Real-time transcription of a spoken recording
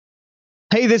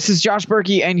Hey, this is Josh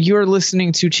Berkey, and you're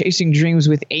listening to Chasing Dreams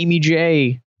with Amy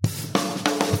J.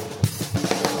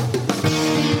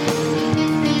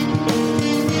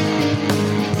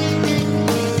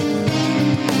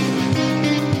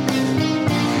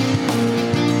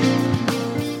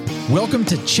 Welcome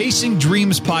to Chasing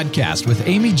Dreams podcast with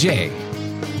Amy J.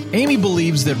 Amy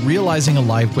believes that realizing a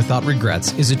life without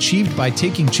regrets is achieved by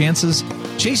taking chances,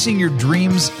 chasing your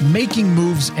dreams, making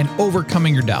moves, and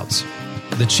overcoming your doubts.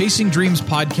 The Chasing Dreams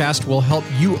podcast will help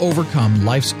you overcome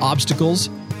life's obstacles,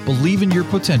 believe in your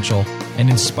potential, and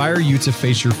inspire you to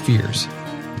face your fears.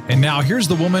 And now here's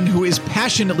the woman who is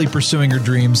passionately pursuing her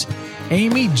dreams,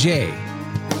 Amy J.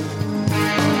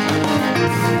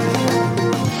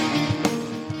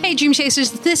 Hey Dream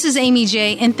Chasers, this is Amy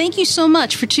J, and thank you so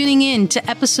much for tuning in to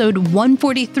episode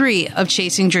 143 of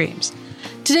Chasing Dreams.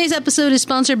 Today's episode is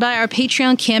sponsored by our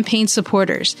Patreon campaign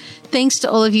supporters. Thanks to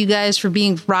all of you guys for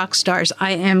being rock stars.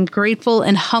 I am grateful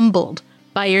and humbled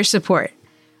by your support.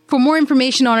 For more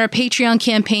information on our Patreon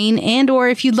campaign and or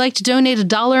if you'd like to donate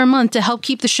 $1 a month to help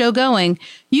keep the show going,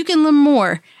 you can learn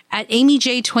more at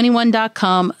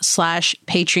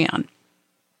amyj21.com/Patreon.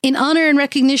 In honor and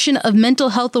recognition of Mental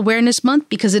Health Awareness Month,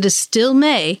 because it is still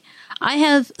May, I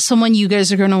have someone you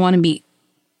guys are going to want to meet.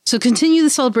 So continue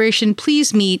the celebration.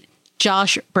 Please meet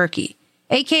Josh Berkey,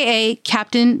 aka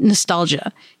Captain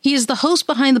Nostalgia. He is the host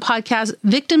behind the podcast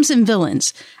Victims and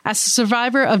Villains. As a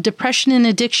survivor of depression and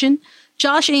addiction,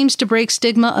 Josh aims to break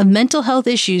stigma of mental health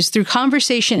issues through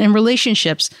conversation and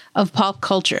relationships of pop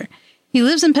culture. He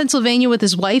lives in Pennsylvania with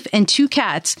his wife and 2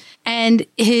 cats, and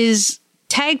his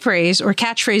tag phrase or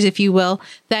catchphrase, if you will,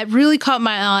 that really caught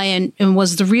my eye and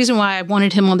was the reason why I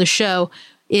wanted him on the show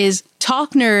is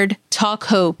talk nerd, talk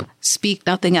hope, speak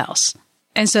nothing else.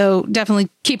 And so definitely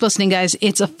keep listening, guys.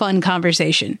 It's a fun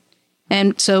conversation.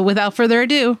 And so without further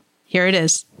ado, here it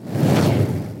is.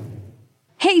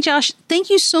 Hey, Josh, thank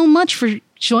you so much for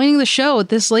joining the show at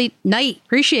this late night.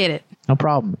 Appreciate it. No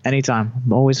problem. Anytime.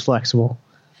 I'm always flexible.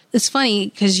 It's funny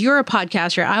because you're a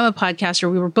podcaster. I'm a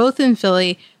podcaster. We were both in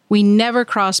Philly. We never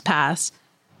crossed paths,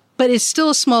 but it's still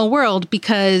a small world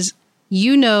because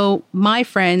you know my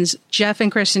friends, Jeff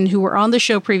and Kristen, who were on the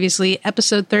show previously,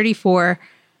 episode 34,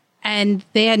 and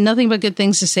they had nothing but good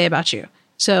things to say about you.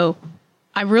 So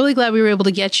I'm really glad we were able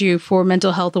to get you for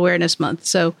Mental Health Awareness Month.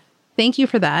 So thank you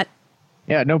for that.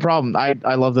 Yeah, no problem. I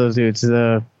love those dudes.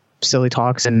 The Silly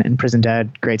Talks and Prison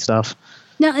Dad, great stuff.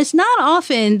 Now, it's not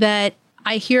often that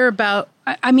I hear about,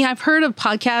 I mean, I've heard of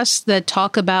podcasts that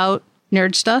talk about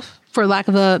nerd stuff, for lack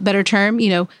of a better term, you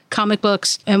know, comic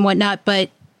books and whatnot.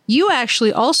 But you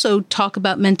actually also talk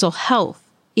about mental health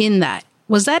in that.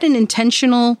 Was that an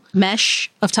intentional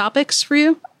mesh of topics for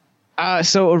you?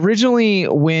 So originally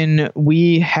when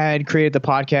we had created the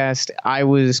podcast, I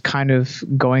was kind of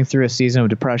going through a season of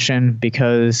depression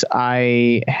because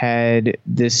I had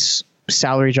this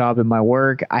salary job at my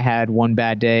work. I had one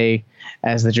bad day,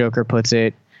 as the Joker puts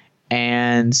it,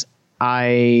 and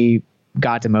I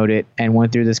got demoted and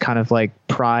went through this kind of like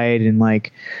pride and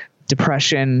like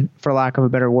depression, for lack of a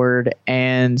better word.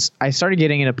 And I started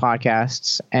getting into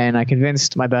podcasts, and I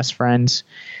convinced my best friend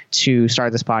to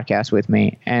start this podcast with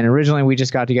me. And originally we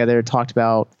just got together, talked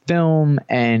about film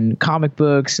and comic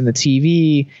books and the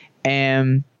TV.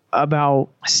 And about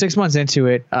 6 months into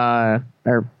it, or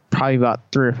probably about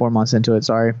 3 or 4 months into it,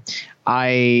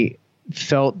 I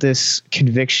felt this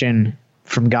conviction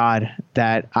from God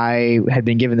that I had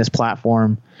been given this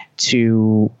platform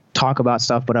to talk about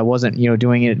stuff, but I wasn't,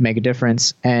 doing it to make a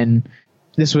difference. And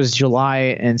this was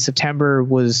July, and September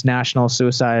was National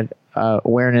Suicide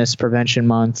Awareness Prevention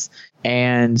Month.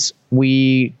 And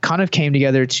we kind of came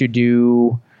together to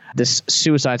do this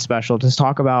suicide special to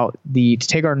talk about to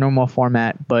take our normal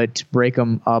format, but to break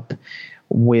them up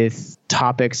with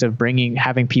topics of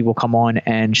having people come on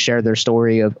and share their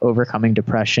story of overcoming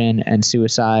depression and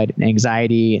suicide and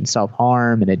anxiety and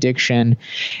self-harm and addiction.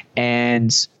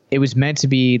 And it was meant to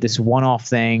be this one-off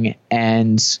thing,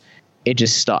 and it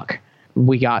just stuck.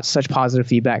 We got such positive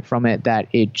feedback from it that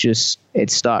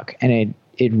it stuck, and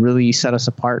it really set us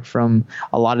apart from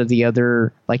a lot of the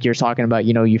other, like you're talking about,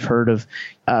 you've heard of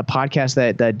podcasts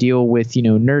that deal with,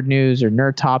 nerd news or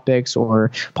nerd topics or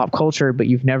pop culture, but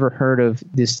you've never heard of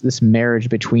this marriage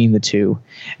between the two.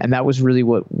 And that was really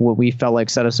what we felt like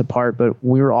set us apart. But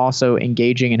we were also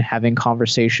engaging and having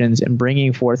conversations and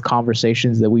bringing forth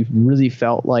conversations that we really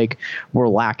felt like were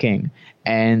lacking.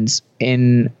 And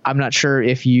I'm not sure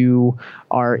if you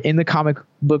are in the comic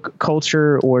book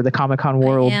culture or the Comic-Con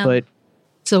world, but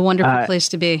it's a wonderful place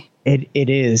to be. It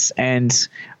is.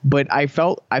 But I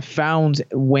found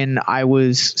when I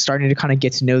was starting to kind of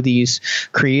get to know these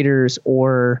creators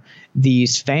or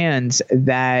these fans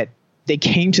that they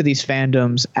came to these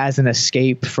fandoms as an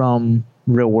escape from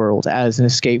real world, as an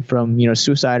escape from,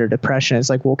 suicide or depression. It's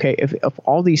like, well, okay, if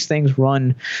all these things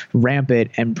run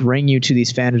rampant and bring you to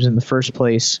these fandoms in the first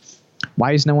place,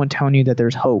 why is no one telling you that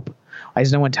there's hope? Why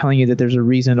is no one telling you that there's a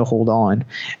reason to hold on?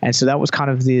 And so that was kind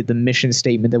of the mission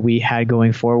statement that we had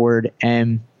going forward.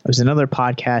 And it was another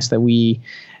podcast that we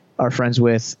are friends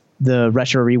with, the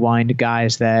Retro Rewind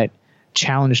guys, that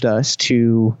challenged us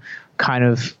to kind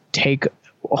of take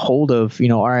hold of,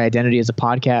 our identity as a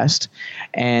podcast.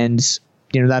 And,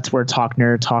 that's where Talk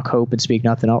Nerd, Talk Hope, and Speak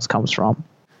Nothing Else comes from.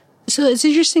 So it's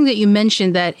interesting that you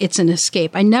mentioned that it's an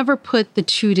escape. I never put the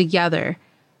two together.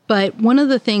 But one of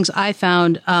the things I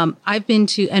found, I've been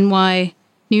to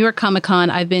New York Comic Con,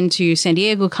 I've been to San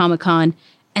Diego Comic Con,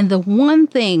 and the one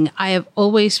thing I have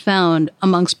always found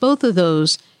amongst both of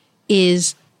those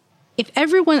is if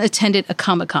everyone attended a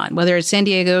Comic Con, whether it's San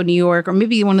Diego, New York, or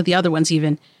maybe one of the other ones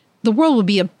even, the world would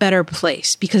be a better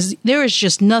place because there is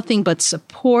just nothing but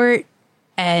support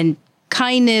and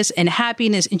kindness and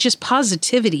happiness and just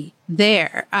positivity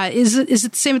there. Is it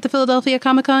the same at the Philadelphia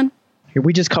Comic Con?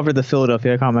 We just covered the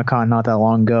Philadelphia Comic Con not that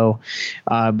long ago,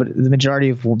 but the majority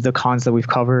of the cons that we've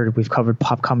covered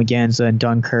PopComicanza in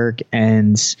Dunkirk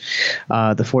and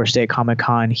the Four State Comic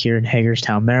Con here in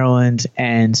Hagerstown, Maryland,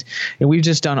 and we've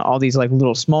just done all these like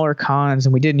little smaller cons,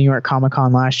 and we did New York Comic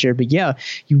Con last year. But yeah,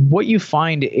 what you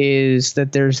find is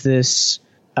that there's this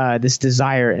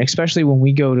desire, and especially when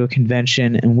we go to a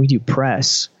convention and we do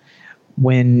press.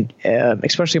 When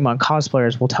especially among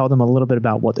cosplayers, we'll tell them a little bit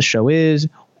about what the show is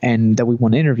and that we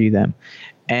want to interview them.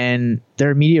 And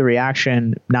their immediate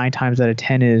reaction 9 times out of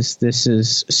 10 is, this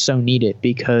is so needed,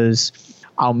 because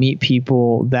I'll meet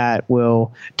people that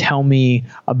will tell me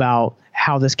about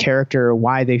how this character,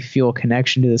 why they feel a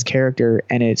connection to this character.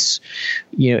 And it's,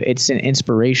 it's an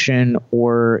inspiration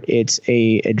or it's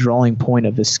a drawing point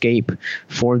of escape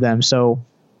for them. So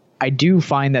I do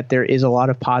find that there is a lot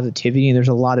of positivity and there's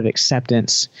a lot of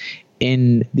acceptance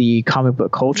in the comic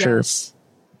book culture. Yes.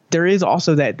 There is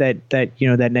also that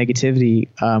negativity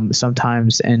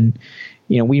sometimes, and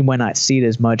we might not see it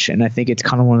as much. And I think it's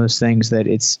kind of one of those things that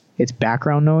it's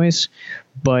background noise.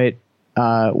 But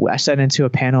I sat into a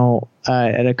panel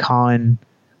at a con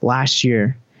last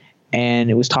year,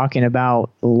 and it was talking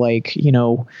about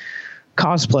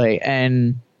cosplay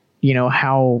and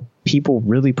how people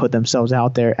really put themselves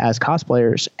out there as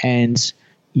cosplayers, and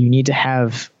you need to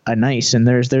have a nice, and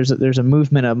there's a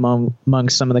movement among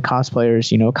some of the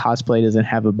cosplayers. Cosplay doesn't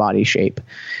have a body shape,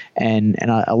 and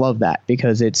I love that,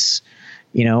 because it's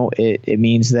it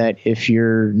means that if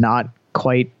you're not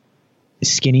quite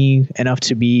skinny enough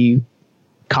to be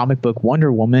comic book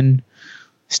Wonder Woman,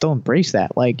 still embrace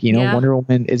that. Wonder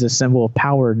Woman is a symbol of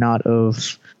power, not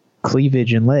of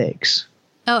cleavage and legs.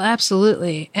 Oh,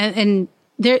 absolutely. And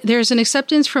there's an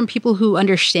acceptance from people who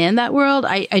understand that world.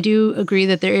 I do agree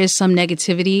that there is some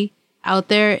negativity out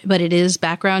there, but it is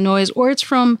background noise, or it's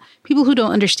from people who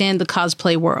don't understand the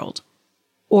cosplay world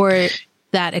or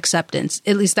that acceptance.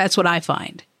 At least that's what I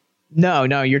find. No,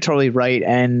 you're totally right.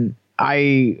 And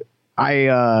when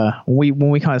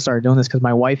we kind of started doing this, because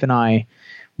my wife and I,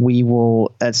 we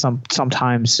will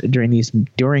sometimes during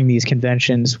these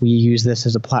conventions, we use this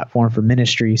as a platform for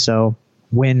ministry. So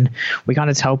when we kind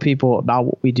of tell people about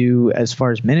what we do as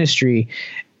far as ministry,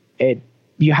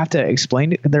 you have to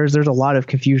explain it. There's a lot of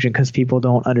confusion because people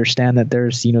don't understand that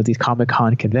there's these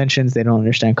Comic-Con conventions. They don't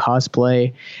understand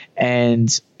cosplay, and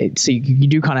so you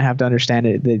do kind of have to understand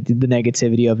it, the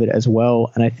negativity of it as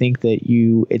well. And I think that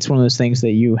it's one of those things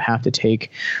that you have to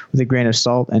take with a grain of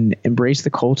salt and embrace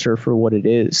the culture for what it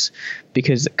is,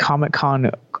 because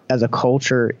Comic-Con as a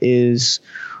culture is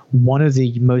one of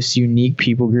the most unique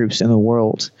people groups in the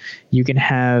world. You can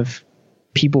have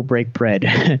people break bread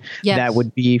yes. that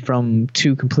would be from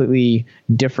 2 completely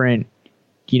different,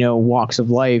 walks of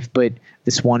life, but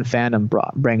this one fandom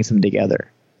brings them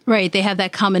together. Right. They have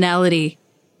that commonality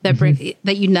that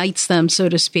that unites them, so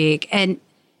to speak. And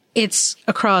it's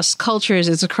across cultures,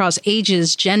 it's across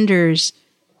ages, genders,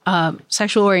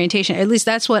 sexual orientation. At least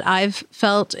that's what I've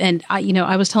felt. And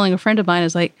I was telling a friend of mine, I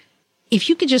was like, if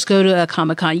you could just go to a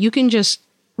Comic-Con, you can just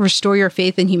restore your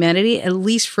faith in humanity, at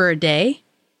least for a day.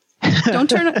 Don't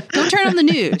turn on the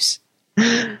news.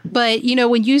 But,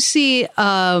 when you see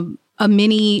a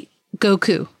mini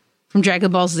Goku from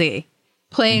Dragon Ball Z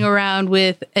playing around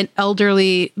with an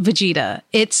elderly Vegeta,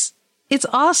 it's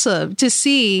awesome to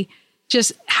see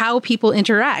just how people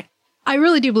interact. I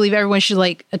really do believe everyone should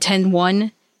attend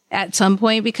one at some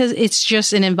point because it's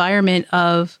just an environment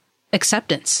of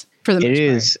acceptance for the most part. It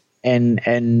is.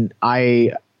 And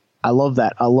I love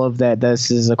that. I love that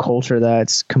this is a culture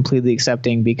that's completely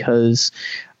accepting, because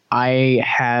I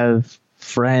have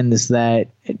friends that,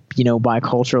 you know, by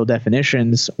cultural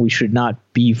definitions, we should not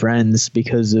be friends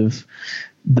because of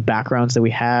the backgrounds that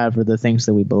we have or the things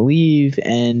that we believe.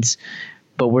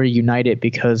 But we're united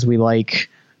because we like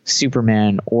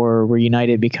Superman, or we're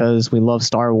united because we love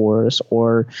Star Wars,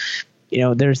 or, you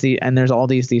know, there's all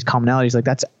these commonalities. Like,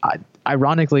 that's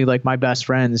ironically, like, my best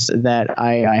friends that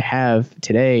I have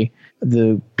today,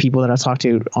 the people that I talk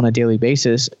to on a daily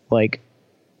basis, like,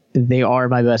 they are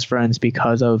my best friends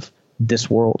because of this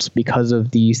world, because of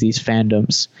these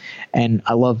fandoms. And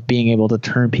I love being able to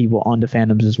turn people onto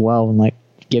fandoms as well, and like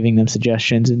giving them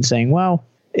suggestions and saying, well,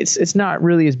 it's not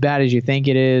really as bad as you think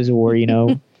it is, or, you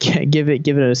know, give it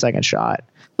a second shot.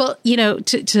 Well, you know,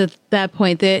 to that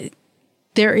point, that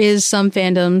there is some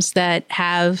fandoms that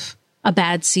have a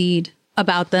bad seed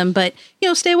about them, but, you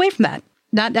know, stay away from that.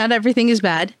 Not everything is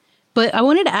bad. But I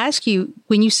wanted to ask you,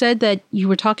 when you said that you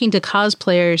were talking to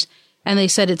cosplayers and they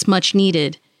said it's much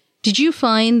needed, did you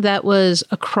find that was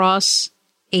across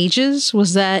ages?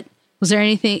 Was there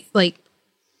anything like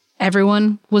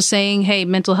everyone was saying, hey,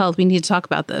 mental health, we need to talk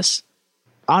about this?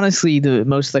 Honestly,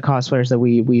 most of the cosplayers that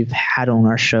we've had on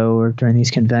our show or during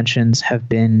these conventions have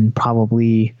been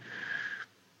probably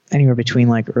anywhere between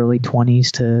like early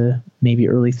 20s to maybe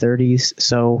early 30s.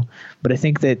 So, but I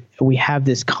think that we have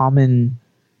this common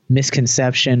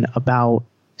misconception about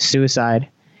suicide,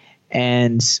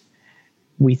 and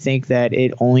we think that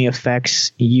it only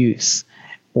affects youth,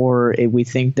 or we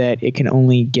think that it can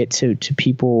only get to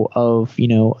people of, you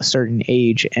know, a certain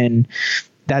age, and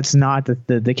that's not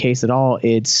the case at all.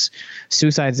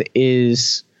 Suicides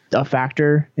is a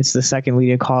factor. It's the second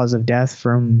leading cause of death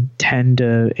from 10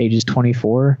 to ages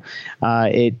 24.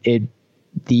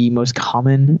 The most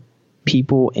common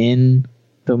people in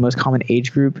the most common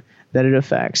age group that it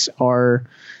affects are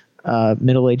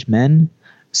middle-aged men.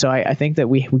 So I think that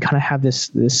we kind of have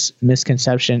this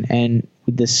misconception and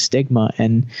this stigma,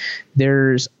 and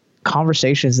there's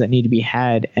conversations that need to be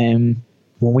had. And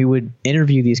when we would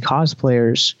interview these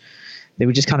cosplayers, they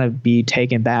would just kind of be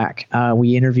taken back.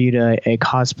 We interviewed a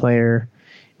cosplayer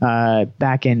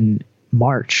back in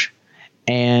March,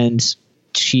 and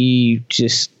she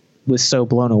just was so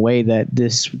blown away that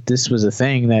this was a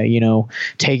thing, that, you know,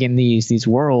 taking these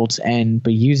worlds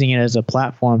but using it as a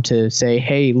platform to say,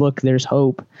 hey, look, there's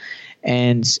hope.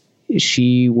 And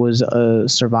she was a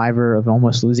survivor of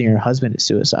almost losing her husband to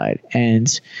suicide.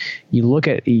 And you look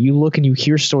and you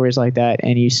hear stories like that,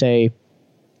 and you say,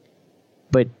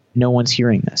 but no one's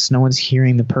hearing this. No one's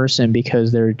hearing the person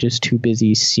because they're just too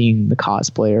busy seeing the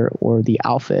cosplayer or the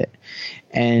outfit.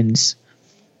 And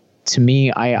to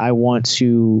me, I want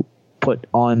to put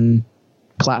on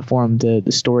platform the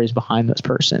stories behind those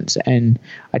persons. And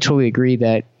I totally agree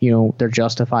that, you know, they're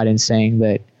justified in saying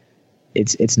that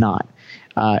it's not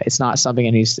something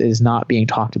that is not being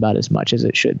talked about as much as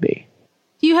it should be.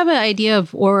 Do you have an idea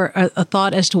of, or a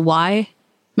thought as to why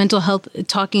mental health,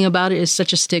 talking about it, is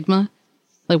such a stigma?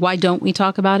 Like, why don't we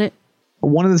talk about it?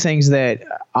 One of the things that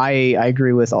I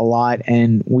agree with a lot,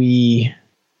 and we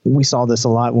saw this a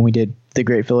lot when we did the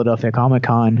Great Philadelphia Comic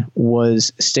Con,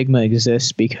 was stigma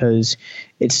exists because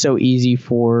it's so easy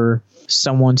for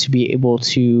someone to be able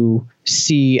to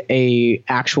see a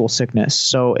actual sickness.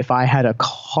 So if I had a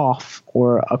cough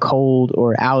or a cold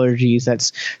or allergies,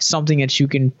 that's something that you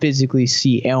can physically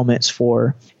see ailments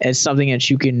for. It's something that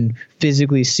you can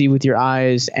physically see with your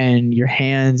eyes and your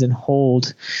hands and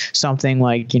hold something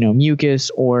like, you know, mucus,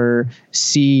 or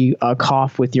see a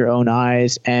cough with your own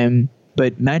eyes.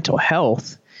 But mental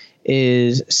health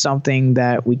is something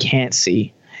that we can't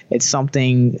see. It's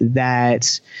something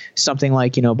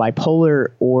like, you know, bipolar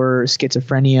or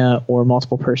schizophrenia or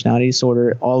multiple personality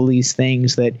disorder, all these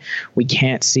things that we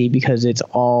can't see because it's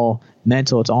all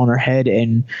mental, it's all in our head.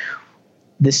 And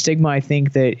the stigma, I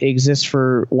think, that exists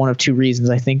for one of two reasons.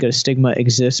 I think a stigma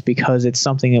exists because it's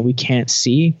something that we can't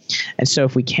see. And so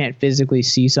if we can't physically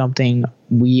see something,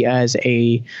 we as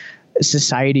a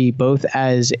society, both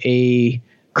as a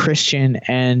Christian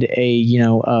and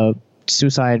a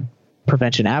suicide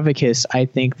prevention advocates, I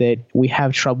think that we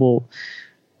have trouble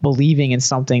believing in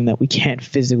something that we can't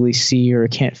physically see or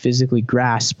can't physically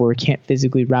grasp or can't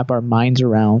physically wrap our minds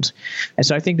around. And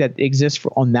so I think that exists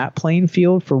on that playing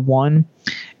field, for one.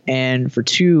 And for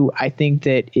two, I think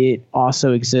that it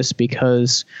also exists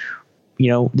because, you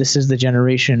know, this is the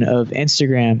generation of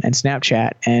Instagram and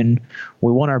Snapchat, and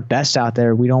we want our best out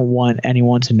there. We don't want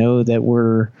anyone to know that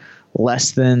we're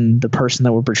less than the person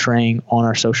that we're portraying on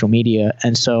our social media.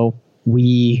 And so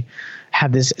we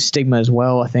have this stigma as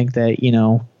well. I think that, you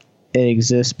know, it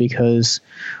exists because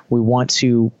we want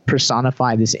to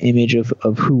personify this image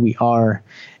of who we are.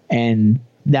 And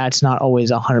that's not always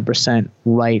 100%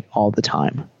 right all the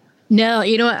time. No,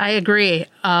 you know what? I agree.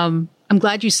 I'm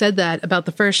glad you said that about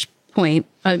the first point,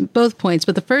 both points.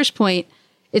 But the first point,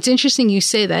 it's interesting you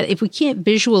say that. If we can't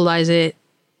visualize it,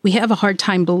 we have a hard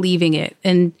time believing it.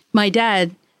 And my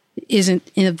dad isn't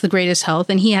in the greatest health,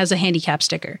 and he has a handicap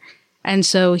sticker. And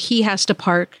so he has to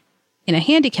park in a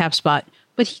handicap spot,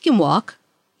 but he can walk,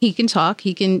 he can talk,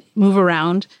 he can move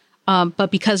around. But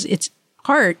because it's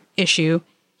heart issue,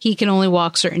 he can only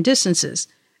walk certain distances.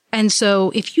 And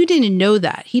so if you didn't know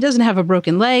that, he doesn't have a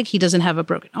broken leg, he doesn't have a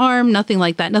broken arm, nothing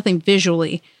like that, nothing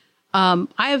visually. I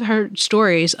have heard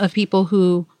stories of people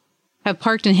who have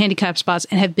parked in handicap spots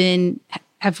and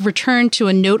have returned to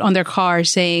a note on their car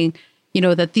saying, you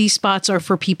know, that these spots are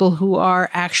for people who are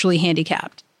actually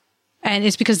handicapped. And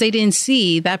it's because they didn't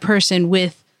see that person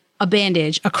with a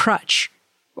bandage, a crutch,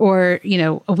 or, you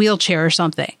know, a wheelchair or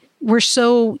something. We're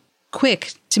so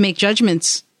quick to make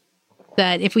judgments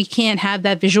that if we can't have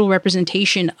that visual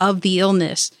representation of the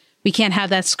illness, we can't have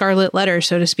that scarlet letter,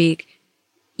 so to speak,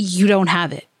 you don't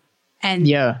have it. And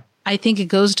yeah, I think it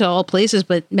goes to all places,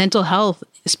 but mental health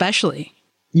especially.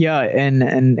 Yeah,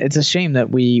 and it's a shame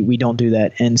that we don't do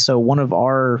that. And so one of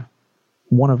our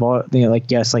you know, like,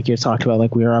 yes, like you talked about,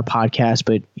 like, we are a podcast,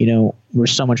 but, you know, we're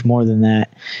so much more than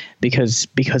that because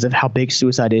of how big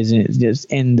suicide is. And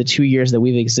in the 2 years that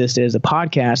we've existed as a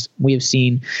podcast, we have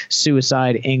seen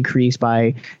suicide increase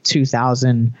by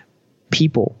 2,000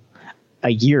 people a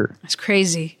year. That's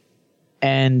crazy.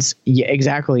 And yeah,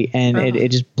 exactly. And it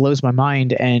just blows my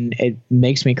mind, and it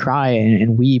makes me cry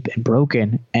and weep and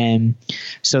broken. And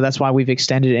so that's why we've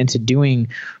extended into doing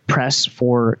press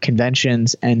for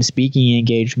conventions and speaking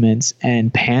engagements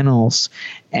and panels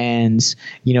and,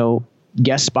 you know,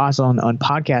 guest spots on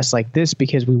podcasts like this,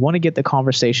 because we want to get the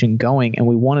conversation going and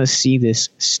we want to see this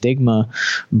stigma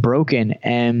broken.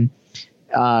 And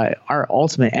our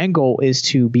ultimate end goal is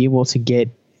to be able to get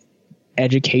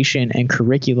education and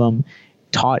curriculum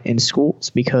taught in schools,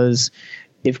 because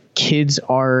if kids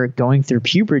are going through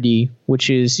puberty, which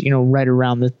is, you know, right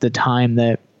around the time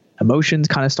that emotions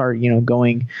kind of start, you know,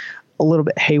 going a little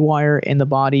bit haywire in the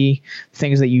body,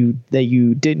 things that you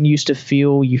didn't used to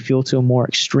feel, you feel to a more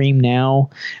extreme now.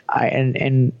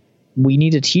 And we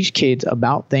need to teach kids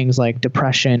about things like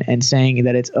depression and saying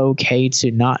that it's okay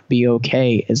to not be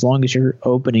okay, as long as you're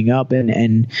opening up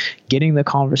and getting the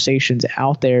conversations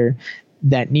out there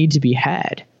that need to be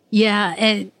had. Yeah,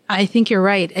 and I think you're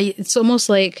right. It's almost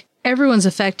like everyone's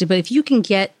affected, but if you can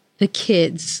get the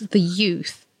kids, the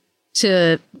youth,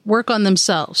 to work on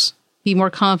themselves, be more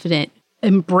confident,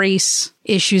 embrace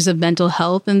issues of mental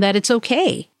health, and that it's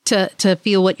okay to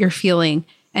feel what you're feeling,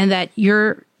 and that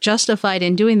you're justified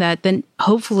in doing that, then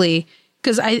hopefully,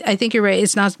 because I think you're right,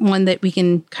 it's not one that we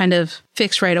can kind of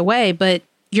fix right away, but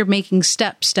you're making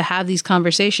steps to have these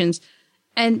conversations.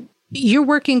 And you're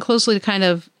working closely to kind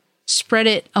of spread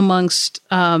it amongst,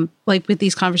 like with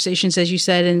these conversations, as you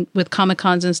said, and with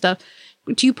Comic-Cons and stuff.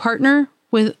 Do you partner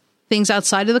with things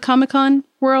outside of the Comic-Con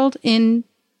world, in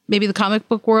maybe the comic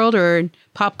book world or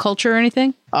pop culture or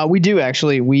anything? We do,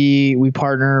 actually. We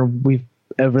partner.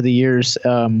 Over the years,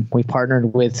 we've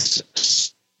partnered with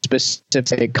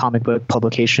specific comic book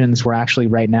publications. We're actually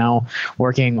right now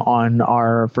working on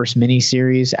our first mini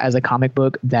series as a comic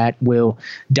book that will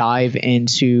dive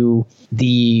into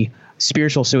the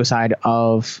spiritual suicide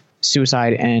of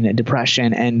suicide and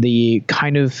depression, and the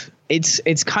kind of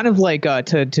it's kind of like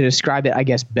to describe it, I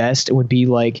guess, best, it would be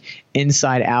like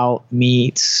Inside Out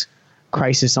meets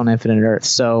Crisis on Infinite Earth.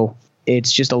 So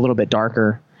it's just a little bit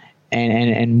darker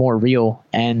and more real.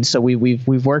 And so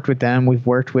we've worked with them. We've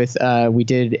worked with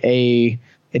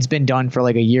it's been done for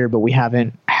like a year, but we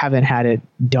haven't had it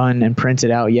done and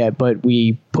printed out yet. But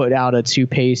we put out a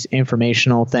 2-page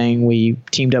informational thing. We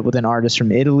teamed up with an artist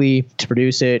from Italy to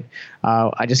produce it.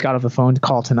 I just got off a phone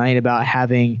call tonight about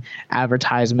having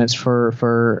advertisements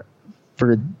for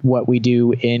what we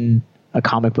do in a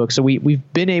comic book. So we've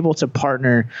been able to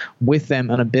partner with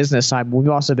them on a business side. But we've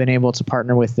also been able to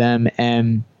partner with them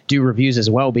and do reviews as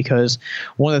well, because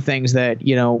one of the things that,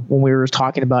 you know, when we were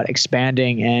talking about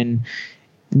expanding and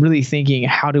really thinking,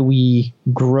 how do we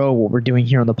grow what we're doing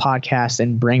here on the podcast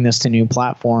and bring this to new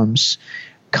platforms?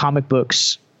 Comic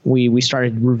books, we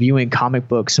started reviewing comic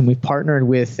books, and we've partnered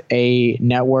with a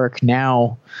network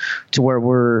now to where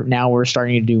we're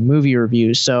starting to do movie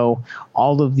reviews. So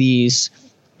all of these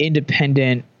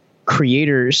independent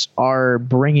creators are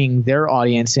bringing their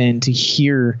audience in to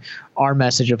hear our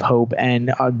message of hope and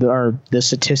the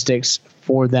statistics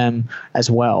for them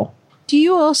as well. Do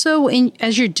you also,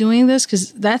 as you're doing this,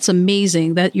 because that's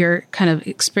amazing that you're kind of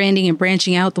expanding and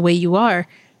branching out the way you are,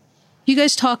 you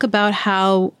guys talk about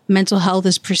how mental health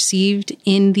is perceived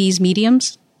in these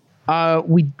mediums?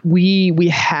 We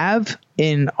have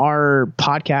in our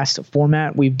podcast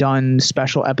format, we've done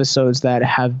special episodes that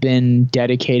have been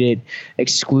dedicated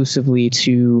exclusively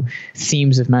to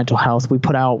themes of mental health. We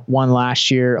put out one last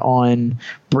year on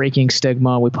breaking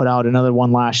stigma. We put out another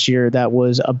one last year that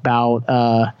was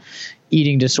about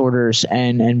eating disorders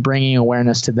and bringing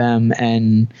awareness to them,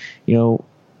 and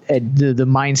the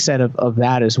mindset of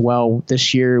that as well.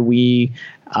 This year we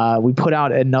put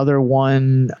out another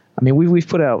one. I mean, we've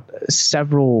put out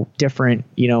several different,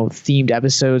 themed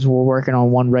episodes. We're working on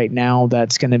one right now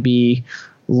that's going to be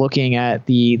looking at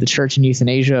the Church in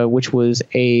Euthanasia, which was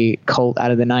a cult out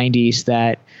of the 90s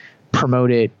that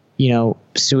promoted,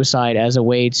 suicide as a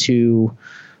way to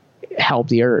help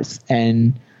the earth.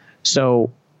 And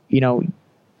so, Wait,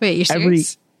 you're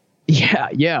serious?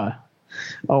 Yeah.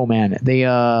 Oh man, they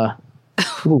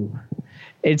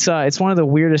it's one of the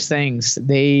weirdest things.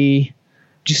 They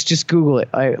just Google it.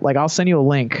 I'll send you a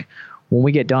link when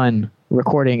we get done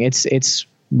recording. It's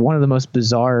one of the most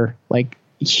bizarre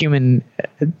human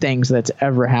things that's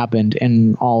ever happened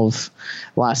in all of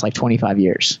the last 25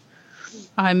 years.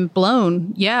 I'm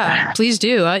blown. Yeah, please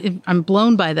do. I'm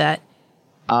blown by that.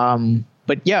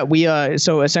 But yeah, we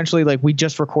so essentially we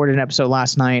just recorded an episode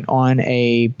last night on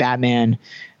a Batman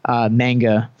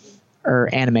manga or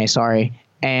anime, sorry.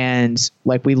 And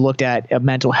we looked at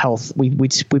mental health. We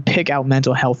pick out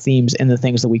mental health themes in the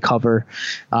things that we cover.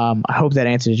 I hope that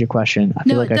answers your question. I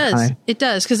feel it does. It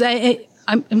does, because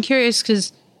I'm curious,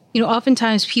 because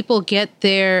oftentimes people get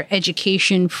their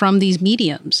education from these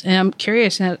mediums, and I'm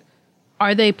curious,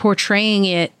 are they portraying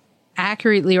it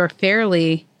accurately or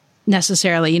fairly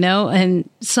necessarily? And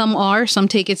some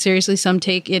take it seriously, some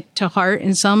take it to heart,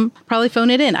 and some probably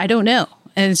phone it in. I don't know.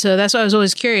 And so that's why I was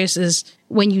always curious, is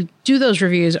when you do those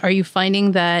reviews, are you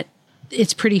finding that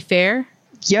it's pretty fair?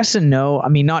 Yes and no. I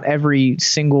mean, not every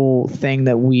single thing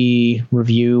that we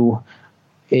review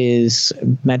is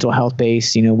mental health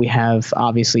based. We have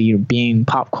obviously being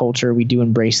pop culture, we do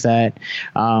embrace that,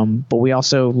 but we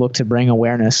also look to bring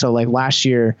awareness. So last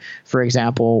year, for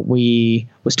example,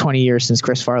 was 20 years since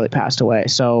Chris Farley passed away.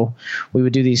 So we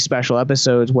would do these special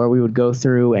episodes where we would go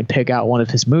through and pick out one of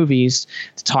his movies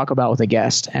to talk about with a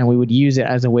guest, and we would use it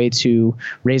as a way to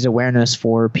raise awareness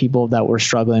for people that were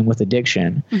struggling with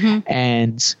addiction. Mm-hmm.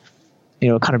 And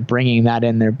kind of bringing that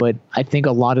in there. But I think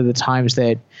a lot of the times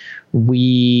that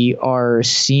we are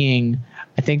seeing,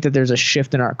 I think that there's a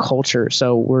shift in our culture.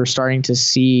 So we're starting to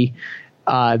see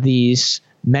these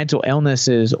mental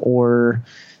illnesses or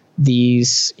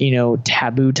these,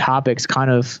 taboo topics kind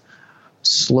of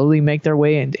slowly make their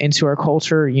way into our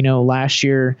culture. Last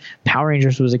year, Power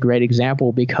Rangers was a great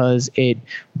example because it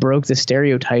broke the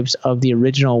stereotypes of the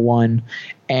original one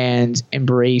and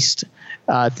embraced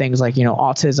things like,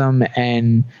 autism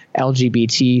and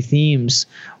LGBT themes,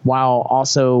 while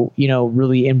also,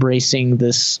 really embracing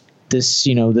this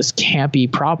campy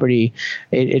property.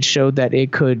 It showed that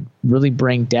it could really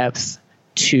bring depth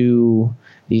to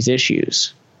these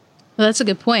issues. Well, that's a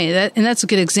good point. And that's a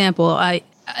good example. I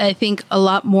think a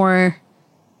lot more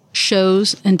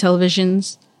shows and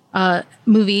televisions,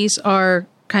 movies are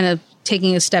kind of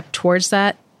taking a step towards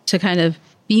that to kind of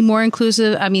be more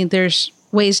inclusive. I mean, there's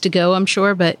ways to go, I'm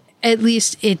sure, but at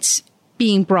least it's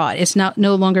being brought. It's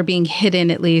no longer being hidden,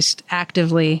 at least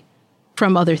actively,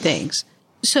 from other things.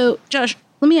 So, Josh,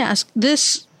 let me ask,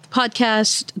 this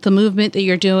podcast, the movement that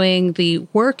you're doing, the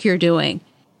work you're doing,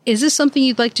 is this something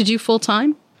you'd like to do full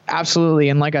time? Absolutely.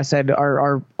 And like I said,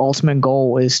 our ultimate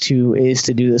goal is to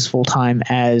do this full time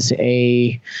as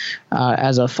a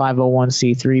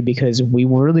 501c3, because we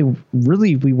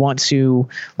really we want to,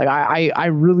 I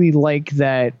really like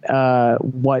that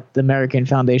what the American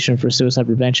Foundation for Suicide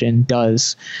Prevention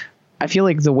does. I feel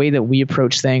like the way that we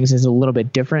approach things is a little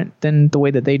bit different than the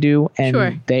way that they do. And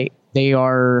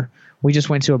sure. We just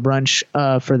went to a brunch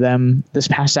for them this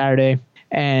past Saturday,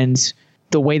 and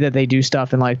the way that they do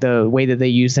stuff and the way that they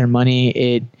use their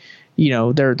money,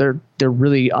 they're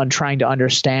really trying to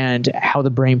understand how the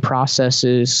brain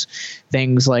processes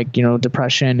things like,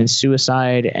 depression and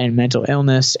suicide and mental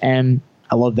illness. And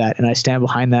I love that. And I stand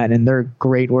behind that. And they're a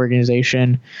great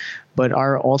organization. But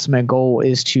our ultimate goal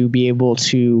is to be able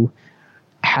to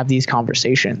have these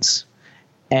conversations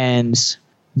and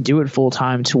do it full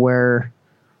time, to where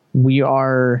we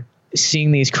are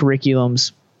seeing these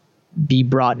curriculums be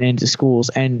brought into schools.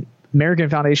 And American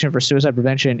Foundation for Suicide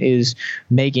Prevention is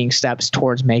making steps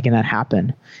towards making that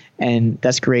happen. And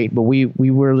that's great. But we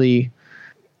really,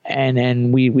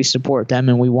 and we support them,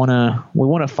 and we want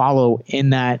to follow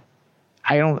in that.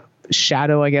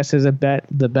 Shadow, I guess, is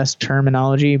the best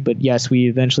terminology, but yes, we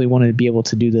eventually want to be able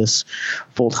to do this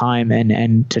full time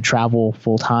and to travel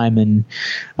full time and,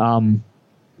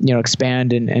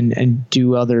 expand and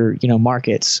do other,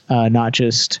 markets, not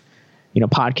just,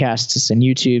 podcasts and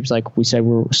YouTubes. Like we said,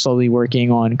 we're slowly working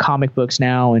on comic books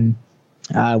now, and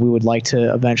we would like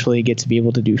to eventually get to be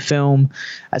able to do film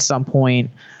at some point.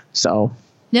 So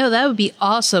no, that would be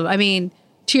awesome. I mean,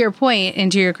 to your point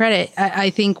and to your credit, I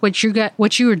think what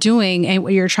you are doing and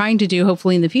what you're trying to do,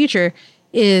 hopefully in the future,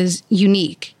 is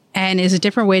unique and is a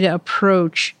different way to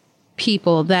approach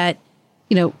people. That,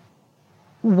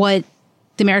 what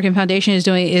the American Foundation is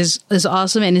doing is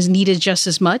awesome and is needed just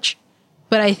as much.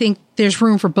 But I think there's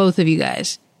room for both of you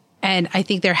guys, and I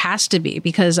think there has to be,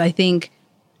 because I think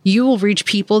you will reach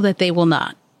people that they will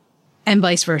not, and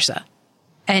vice versa.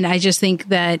 And I just think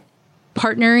that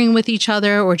partnering with each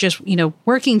other, or just,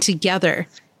 working together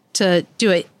to do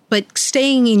it, but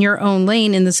staying in your own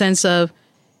lane in the sense of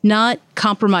not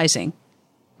compromising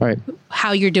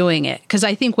how you're doing it. Because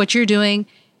I think what you're doing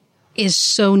is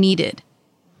so needed,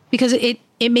 because it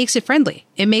makes it friendly.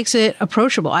 It makes it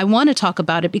approachable. I want to talk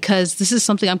about it because this is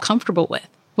something I'm comfortable with.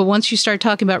 But once you start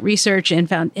talking about research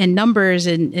and numbers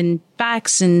and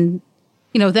facts, and,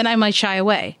 then I might shy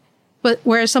away. But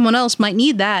whereas someone else might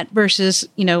need that versus,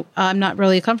 I'm not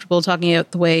really comfortable talking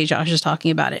about the way Josh is talking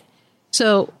about it.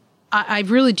 So I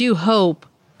really do hope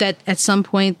that at some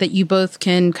point that you both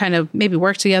can kind of maybe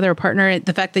work together or partner.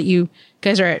 The fact that you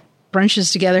guys are at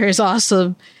brunches together is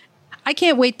awesome. I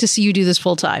can't wait to see you do this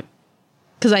full time,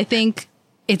 because I think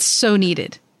it's so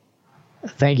needed.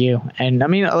 Thank you. And I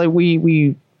mean,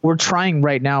 like we're trying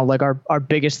right now. Like our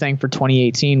biggest thing for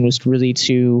 2018 was really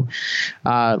to,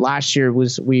 last year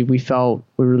was we felt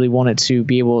we really wanted to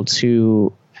be able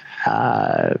to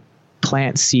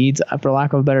plant seeds, for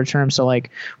lack of a better term. So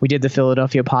like we did the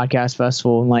Philadelphia Podcast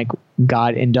Festival and like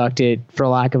got inducted, for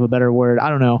lack of a better word. I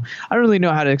don't know. I don't really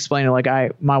know how to explain it. Like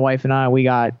my wife and I, we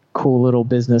got cool little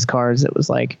business cards that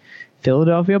was like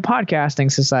Philadelphia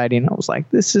Podcasting Society. And I was like,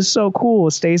 this is so cool.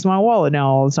 It stays in my wallet now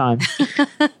all the time.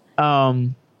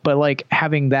 But like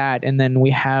having that, and then we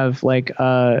have like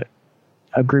a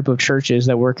group of churches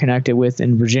that we're connected with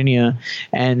in Virginia.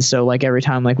 And so like every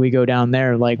time like we go down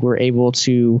there, like we're able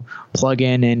to plug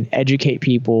in and educate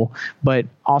people. But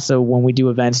also when we do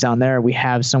events down there, we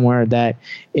have somewhere that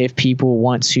if people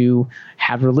want to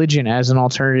have religion as an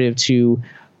alternative to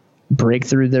break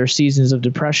through their seasons of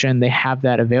depression, they have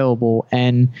that available.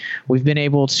 And we've been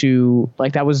able to,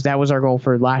 like, that was our goal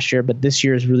for last year, but this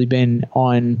year has really been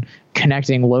on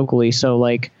connecting locally. So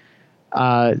like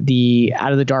the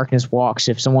Out of the Darkness walks,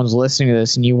 if someone's listening to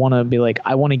this and you want to be like,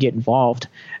 I want to get involved,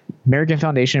 American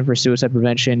Foundation for Suicide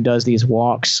Prevention does these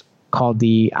walks called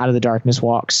the Out of the Darkness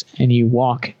walks, and you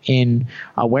walk in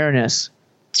awareness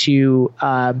to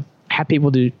have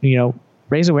people to,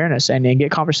 raise awareness and get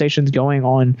conversations going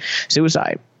on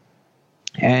suicide.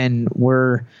 And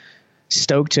we're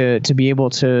stoked to be able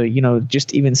to,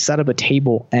 just even set up a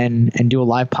table and do a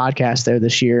live podcast there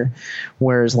this year.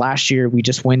 Whereas last year we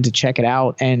just went to check it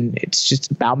out, and it's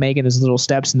just about making those little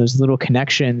steps and those little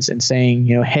connections and saying,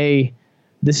 hey,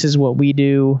 this is what we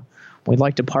do. We'd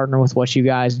like to partner with what you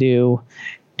guys do,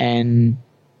 and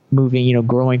moving,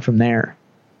 growing from there.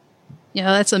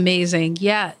 Yeah, that's amazing.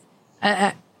 Yeah.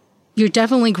 You're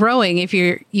definitely growing if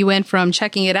you went from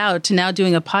checking it out to now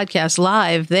doing a podcast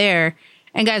live there.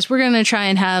 And guys, we're going to try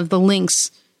and have the links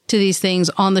to these things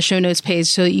on the show notes page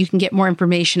so that you can get more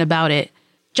information about it.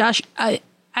 Josh, I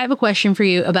have a question for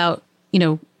you about,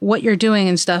 what you're doing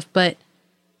and stuff, but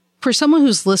for someone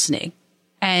who's listening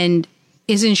and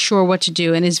isn't sure what to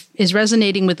do and is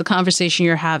resonating with the conversation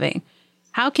you're having,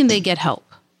 how can they get help?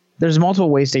 There's multiple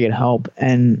ways to get help.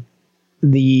 And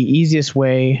the easiest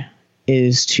way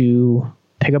is to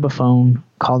pick up a phone,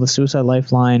 call the Suicide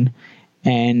Lifeline.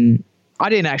 And I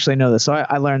didn't actually know this, so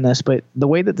I learned this, but the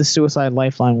way that the Suicide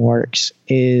Lifeline works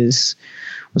is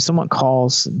when someone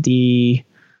calls the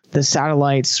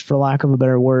satellites, for lack of a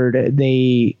better word,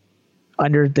 they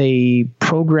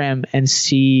program and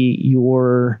see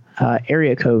your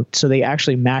area code. So they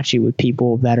actually match you with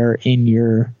people that are in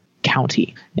your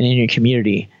county and in your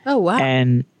community. Oh, wow.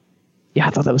 And yeah, I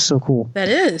thought that was so cool. That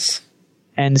is.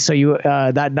 And so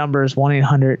that number is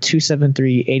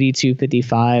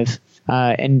 1-800-273-8255.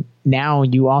 And now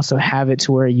you also have it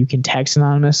to where you can text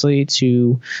anonymously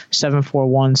to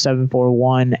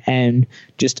 741-741 and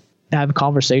just have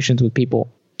conversations with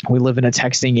people. we live in a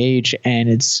texting age, and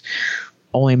it's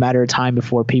only a matter of time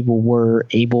before people were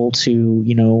able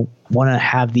to, want to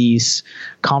have these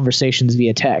conversations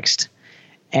via text.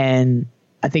 And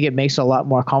I think it makes it a lot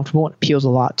more comfortable. It appeals a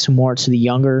lot more to the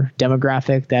younger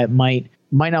demographic that might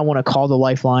not want to call the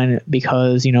Lifeline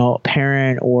because, a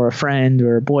parent or a friend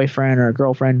or a boyfriend or a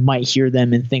girlfriend might hear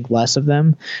them and think less of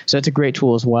them. So it's a great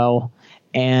tool as well.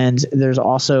 And there's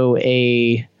also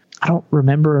I don't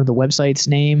remember the website's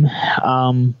name,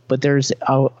 but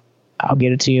I'll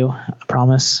get it to you, I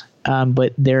promise.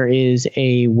 But there is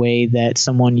a way that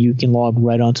you can log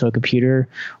right onto a computer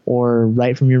or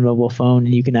right from your mobile phone,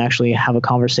 and you can actually have a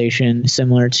conversation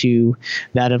similar to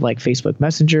that of like Facebook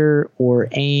Messenger or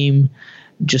AIM,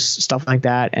 just stuff like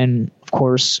that. And of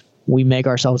course, we make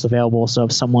ourselves available. So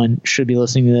if someone should be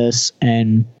listening to this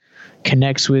and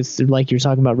connects with, like you're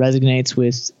talking about, resonates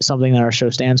with something that our show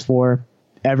stands for,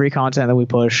 every content that we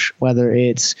push, whether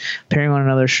it's appearing on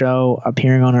another show,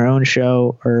 appearing on our own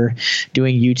show, or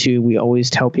doing YouTube, we always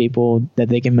tell people that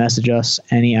they can message us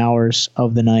any hours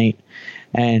of the night.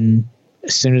 And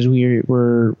as soon as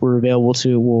we're available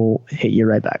to, we'll hit you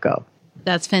right back up.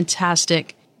 That's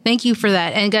fantastic. Thank you for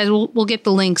that. And guys, we'll get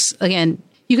the links again.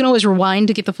 You can always rewind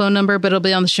to get the phone number, but it'll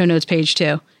be on the show notes page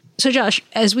too. So Josh,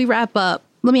 as we wrap up,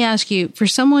 let me ask you, for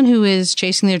someone who is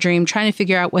chasing their dream, trying to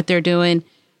figure out what they're doing,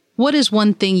 what is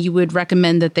one thing you would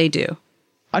recommend that they do?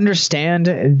 Understand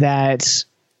that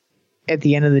at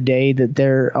the end of the day, that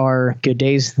there are good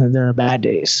days and there are bad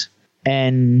days,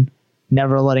 and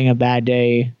never letting a bad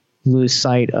day lose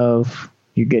sight of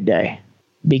your good day,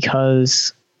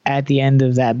 because at the end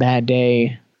of that bad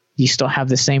day, you still have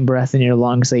the same breath in your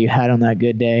lungs that you had on that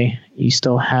good day. You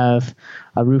still have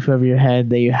a roof over your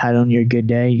head that you had on your good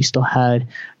day. You still had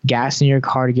gas in your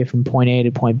car to get from point A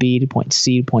to point B to point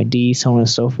C to point D, so on and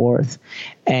so forth.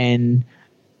 And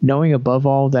knowing above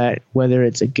all that whether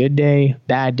it's a good day,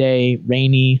 bad day,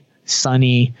 rainy,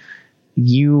 sunny,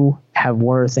 you have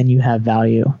worth and you have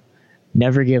value.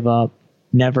 Never give up.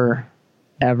 Never,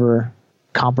 ever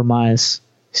compromise.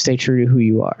 Stay true to who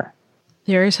you are.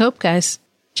 There is hope, guys.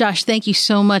 Josh, thank you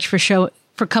so much for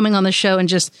coming on the show and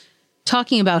just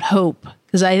talking about hope,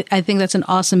 because I think that's an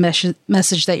awesome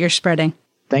message that you're spreading.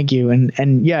 Thank you.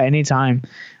 And yeah, anytime.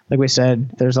 Like we said,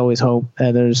 there's always hope.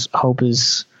 Hope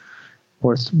is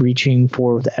worth reaching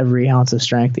for with every ounce of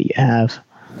strength that you have.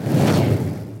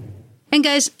 And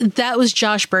guys, that was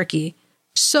Josh Berkey.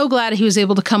 So glad he was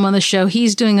able to come on the show.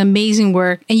 He's doing amazing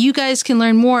work. And you guys can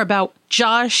learn more about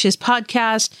Josh, his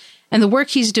podcast, and the work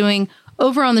he's doing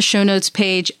over on the show notes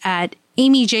page at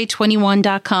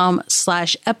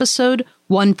amyj21.com/episode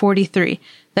 143.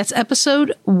 That's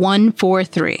episode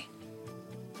 143.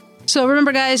 So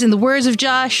remember, guys, in the words of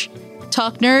Josh,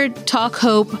 talk nerd, talk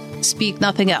hope, speak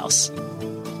nothing else.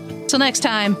 Till next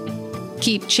time,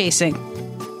 keep chasing.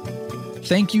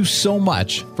 Thank you so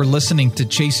much for listening to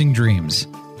Chasing Dreams.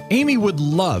 Amy would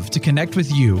love to connect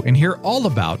with you and hear all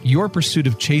about your pursuit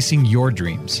of chasing your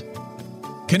dreams.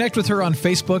 Connect with her on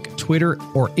Facebook, Twitter,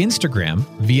 or Instagram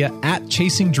via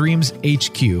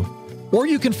 @ChasingDreamsHQ. Or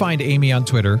you can find Amy on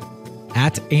Twitter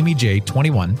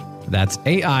 @AmyJ21. That's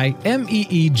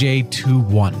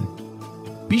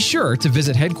AIMEEJ21. Be sure to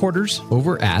visit headquarters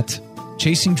over at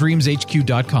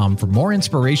ChasingDreamsHQ.com for more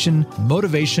inspiration,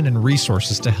 motivation, and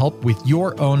resources to help with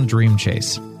your own dream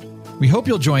chase. We hope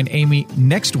you'll join Amy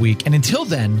next week, and until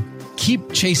then,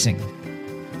 keep chasing.